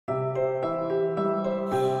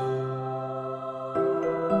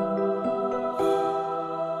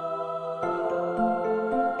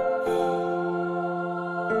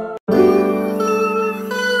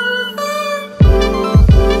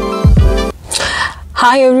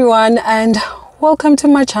Hi everyone and welcome to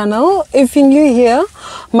my channel. If you're new here,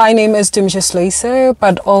 my name is Dimisha Slaser,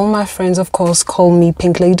 but all my friends of course call me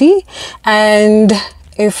Pink Lady. And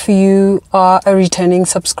if you are a returning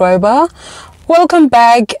subscriber, welcome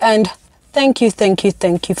back and thank you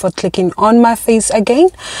for clicking on my face again.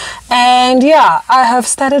 And yeah, I have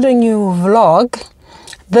started a new vlog.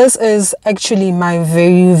 This is actually my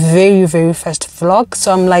very first vlog,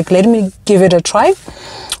 so I'm like, let me give it a try.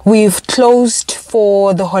 We've closed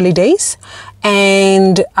for the holidays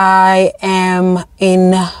and I am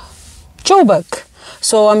in Joburg.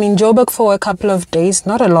 So I'm in Joburg for a couple of days,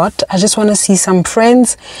 not a lot. I just want to see some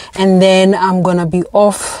friends and then I'm gonna be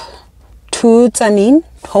off to Tsanin,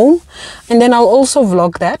 home, and then I'll also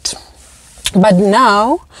vlog that. But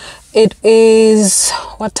now it is,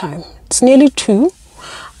 what time? It's nearly 2.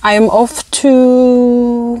 I am off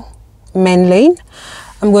to Main Lane.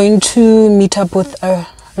 I'm going to meet up with a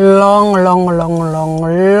long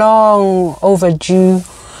overdue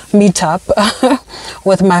meetup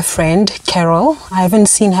with my friend Carol. I haven't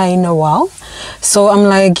seen her in a while, so I'm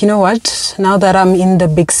like, you know what, now that I'm in the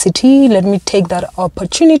big city, let me take that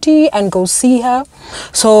opportunity and go see her.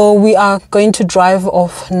 So we are going to drive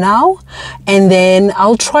off now and then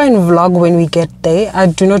I'll try and vlog when we get there. I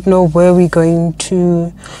do not know where we're going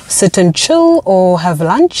to sit and chill or have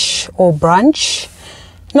lunch or brunch.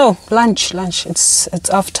 No, lunch. It's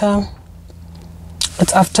after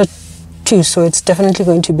 2, so it's definitely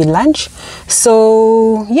going to be lunch.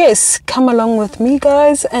 So yes, come along with me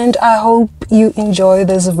guys and I hope you enjoy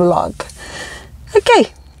this vlog.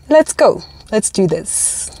 Okay, let's go. Let's do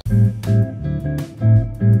this.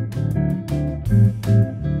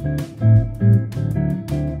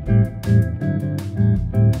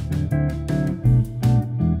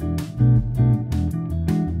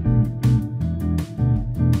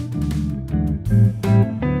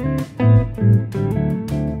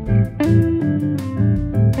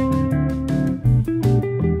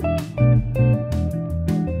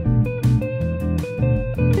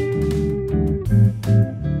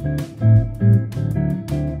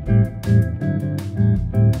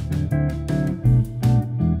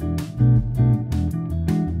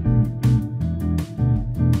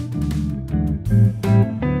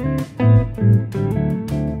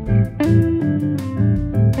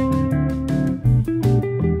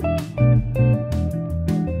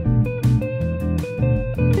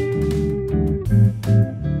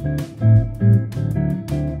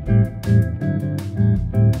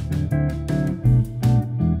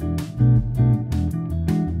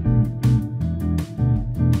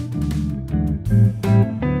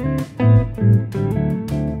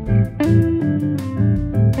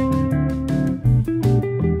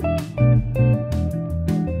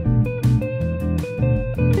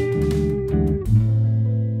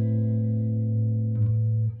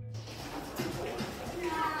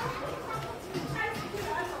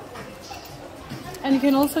 And you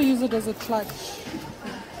can also use it as a clutch.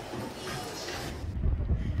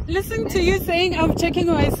 Listen to you saying I'm checking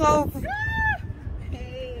myself.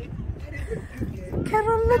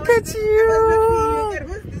 Carol, look at you.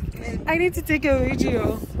 I need to take a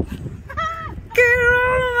video.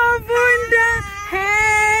 Carol, Mabunda.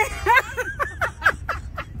 Hey.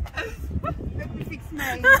 Let me fix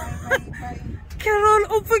my Carol,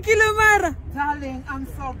 upo kilomara. Darling, I'm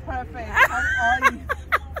so perfect. How are you?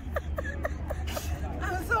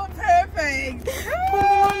 I'm so perfect.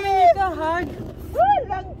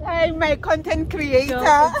 Long time, my content creator.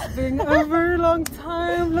 It's been a very long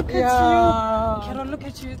time. Look at you. Carol, look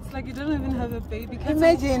at you. It's like you don't even have a baby.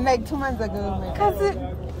 Imagine like 2 months ago.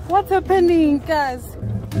 What's happening, guys?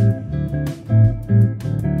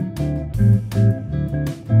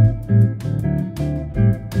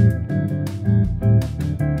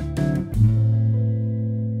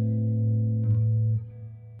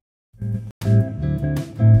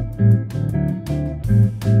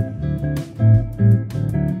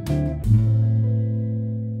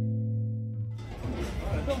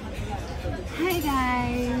 Hi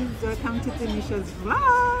guys, welcome to Tanisha's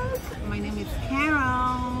vlog. My name is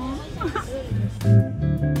Carol.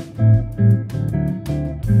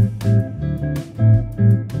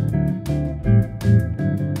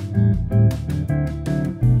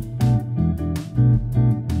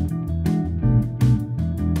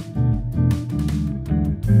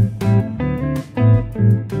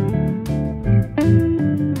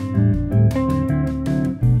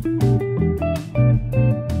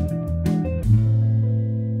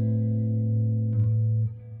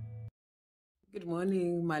 Good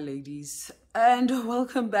morning, my ladies, and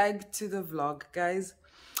welcome back to the vlog, guys.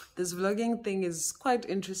 This vlogging thing is quite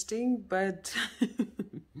interesting, but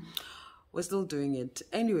we're still doing it.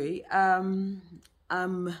 Anyway, I'm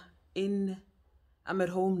at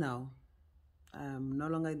home now. I'm no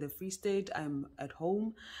longer in the Free State. I'm at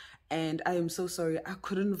home, and I am so sorry I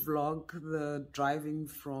couldn't vlog the driving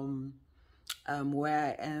from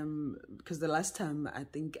where I am, because the last time I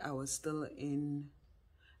think I was still in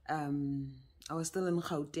Gauteng.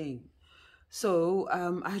 So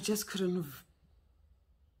I just couldn't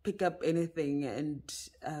pick up anything and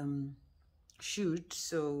shoot.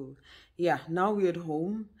 So yeah, now we're at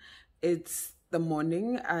home. It's the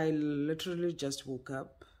morning. I literally just woke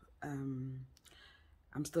up. I'm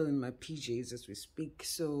still in my PJs as we speak,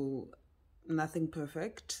 so nothing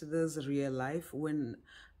perfect. There's real life. When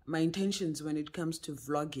my intentions when it comes to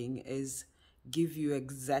vlogging is give you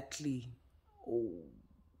exactly,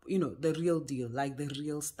 you know, the real deal, like the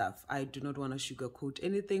real stuff. I do not want to sugarcoat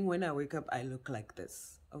anything. When I wake up, I look like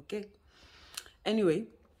this. Okay. Anyway,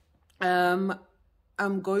 I'm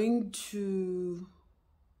going to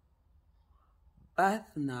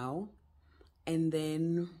bath now, and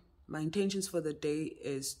then my intentions for the day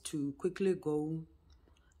is to quickly go.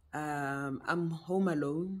 I'm home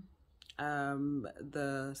alone.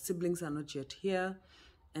 The siblings are not yet here,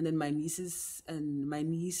 and then my nieces,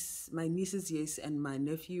 yes, and my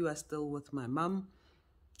nephew are still with my mom.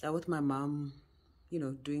 They're with my mom, you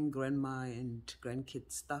know, doing grandma and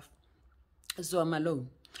grandkid stuff. So I'm alone.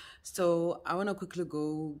 So I want to quickly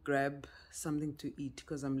go grab something to eat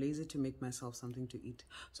because I'm lazy to make myself something to eat.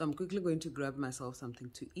 So I'm quickly going to grab myself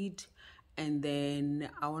something to eat, and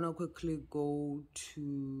then I want to quickly go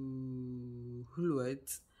to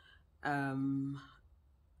Woolworths.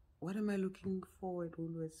 What am I looking for at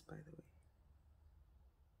Woolworths, by the way?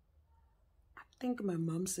 I think my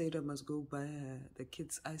mom said I must go buy the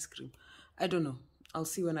kids ice cream. I don't know. I'll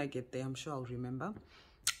see when I get there. I'm sure I'll remember.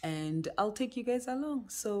 And I'll take you guys along.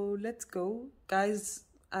 So let's go. Guys,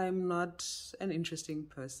 I'm not an interesting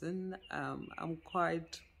person. I'm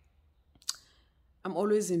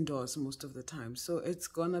always indoors most of the time. So it's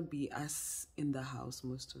gonna be us in the house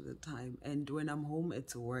most of the time. And when I'm home,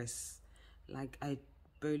 it's worse. Like, I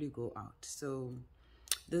barely go out. So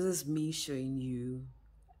this is me showing you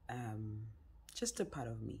just a part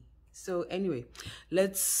of me. So anyway,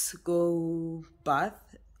 let's go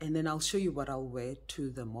bath, and then I'll show you what I'll wear to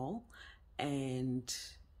the mall. And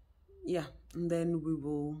yeah, and then we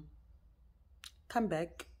will come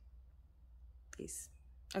back. Peace.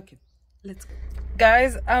 Okay, let's go.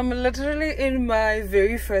 Guys, I'm literally in my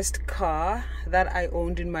very first car that I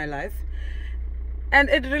owned in my life, and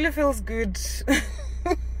it really feels good.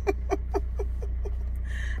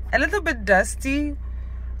 A little bit dusty,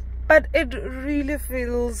 but it really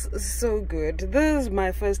feels so good. This is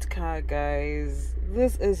my first car, guys.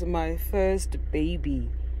 This is my first baby.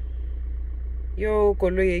 Yo,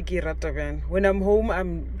 when I'm home,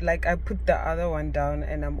 I'm like, I put the other one down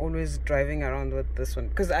and I'm always driving around with this one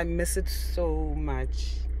because I miss it so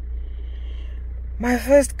much. My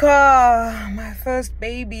first car, my first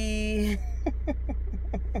baby.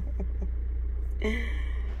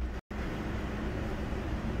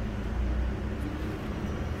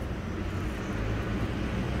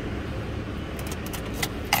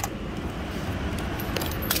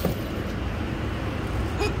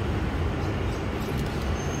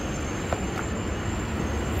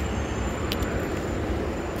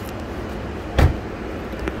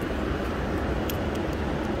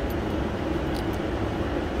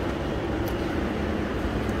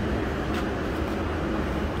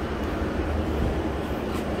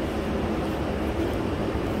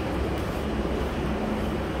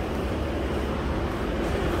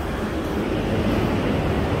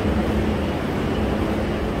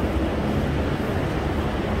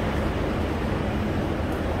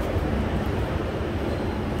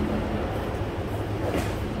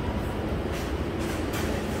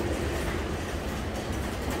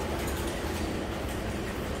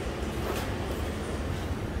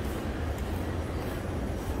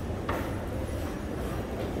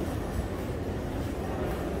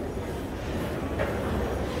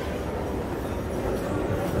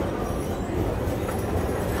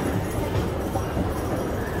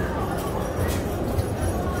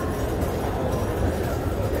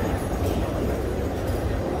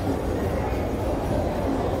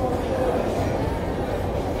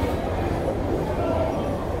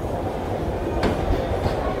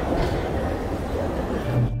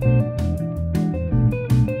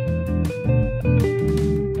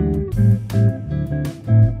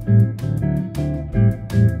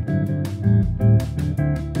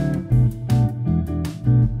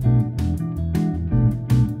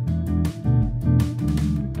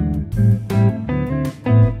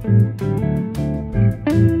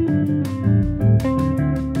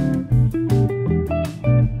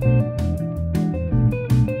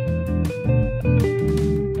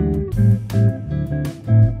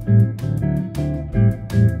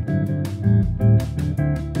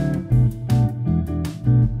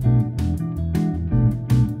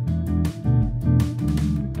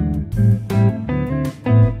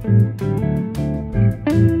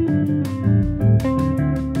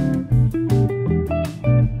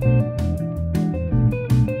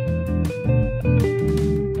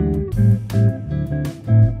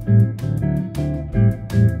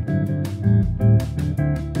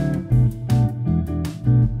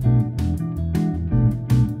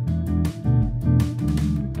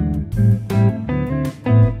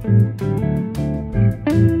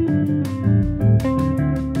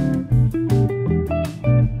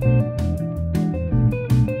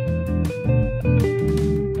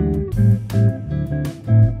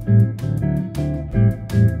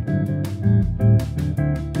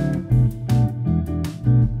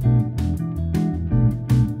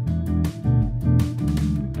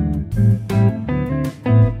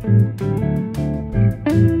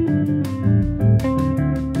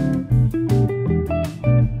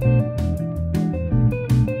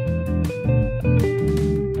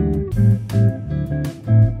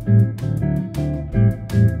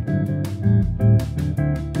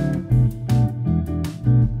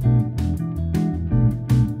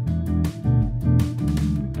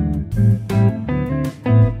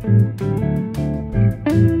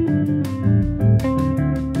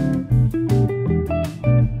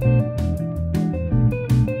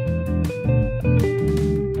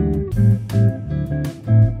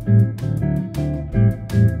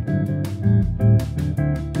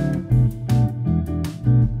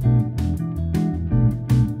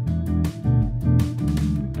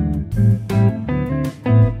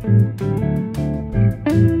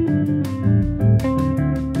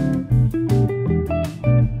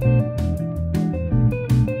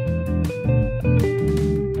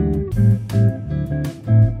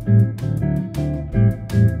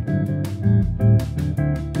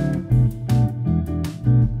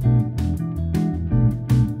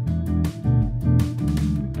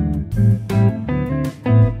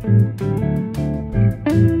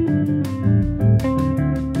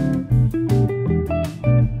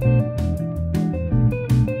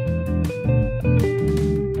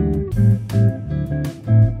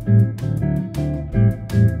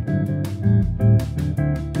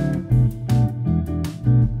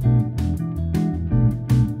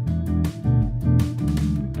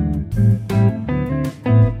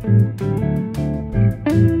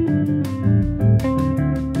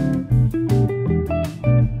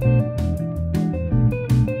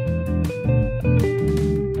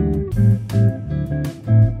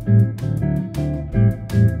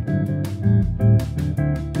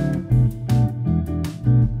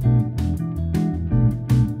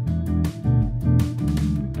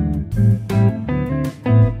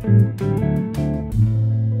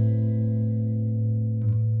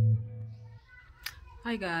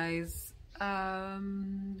 Hi guys,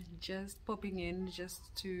 just popping in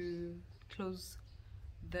just to close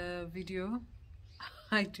the video.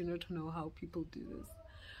 I do not know how people do this.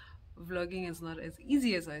 Vlogging is not as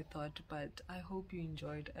easy as I thought, but I hope you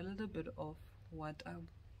enjoyed a little bit of what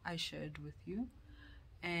I shared with you,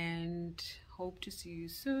 and hope to see you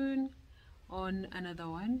soon on another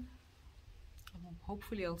one.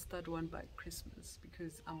 Hopefully I'll start one by Christmas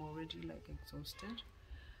because I'm already like exhausted.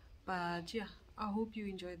 But yeah, I hope you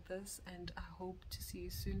enjoyed this and I hope to see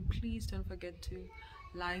you soon. Please don't forget to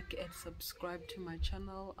like and subscribe to my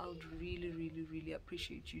channel. I would really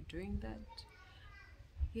appreciate you doing that.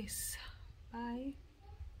 Yes, bye.